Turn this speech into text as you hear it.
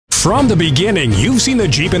From the beginning, you've seen the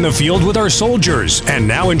Jeep in the field with our soldiers, and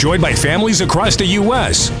now enjoyed by families across the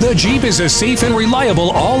U.S. The Jeep is a safe and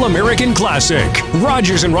reliable all-American classic.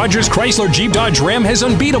 Rogers & Rogers Chrysler Jeep Dodge Ram has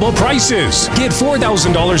unbeatable prices. Get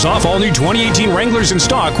 $4,000 off all new 2018 Wranglers in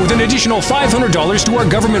stock with an additional $500 to our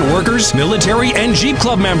government workers, military, and Jeep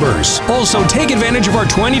Club members. Also, take advantage of our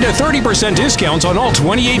 20 to 30% discounts on all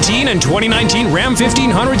 2018 and 2019 Ram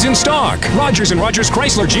 1500s in stock. Rogers & Rogers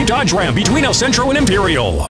Chrysler Jeep Dodge Ram between El Centro and Imperial.